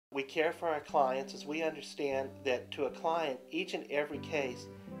We care for our clients as we understand that to a client, each and every case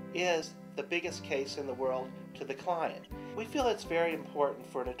is the biggest case in the world to the client. We feel it's very important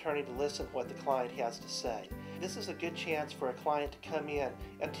for an attorney to listen to what the client has to say. This is a good chance for a client to come in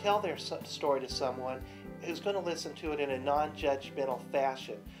and tell their story to someone who's going to listen to it in a non-judgmental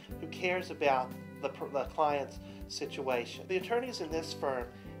fashion, who cares about the client's situation. The attorneys in this firm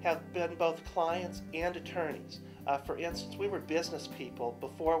have been both clients and attorneys. For instance, we were business people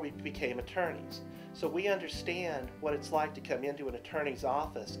before we became attorneys. So we understand what it's like to come into an attorney's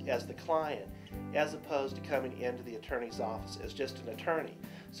office as the client, as opposed to coming into the attorney's office as just an attorney.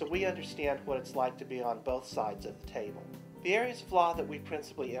 So we understand what it's like to be on both sides of the table. The areas of law that we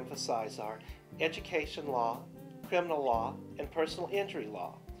principally emphasize are education law, criminal law, and personal injury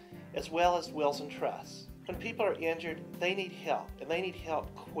law, as well as wills and trusts. When people are injured, they need help, and they need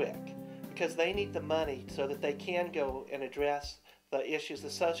help quick, because they need the money so that they can go and address the issues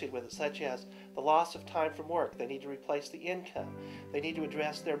associated with it, such as the loss of time from work. They need to replace the income. They need to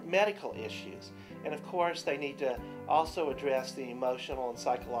address their medical issues. And of course, they need to also address the emotional and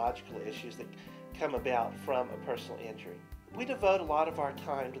psychological issues that come about from a personal injury. We devote a lot of our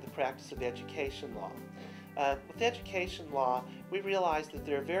time to the practice of education law. With education law, we realize that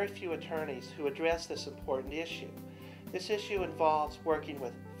there are very few attorneys who address this important issue. This issue involves working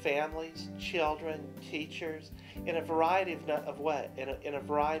with families, children, teachers, in a variety of ways, in a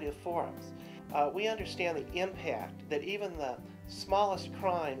variety of forums. We understand the impact that even the smallest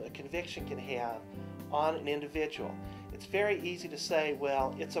crime a conviction can have on an individual. It's very easy to say,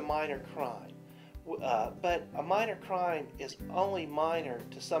 well, it's a minor crime. But a minor crime is only minor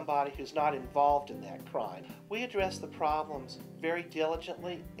to somebody who's not involved in that crime. We address the problems very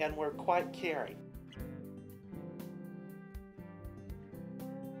diligently, and we're quite caring.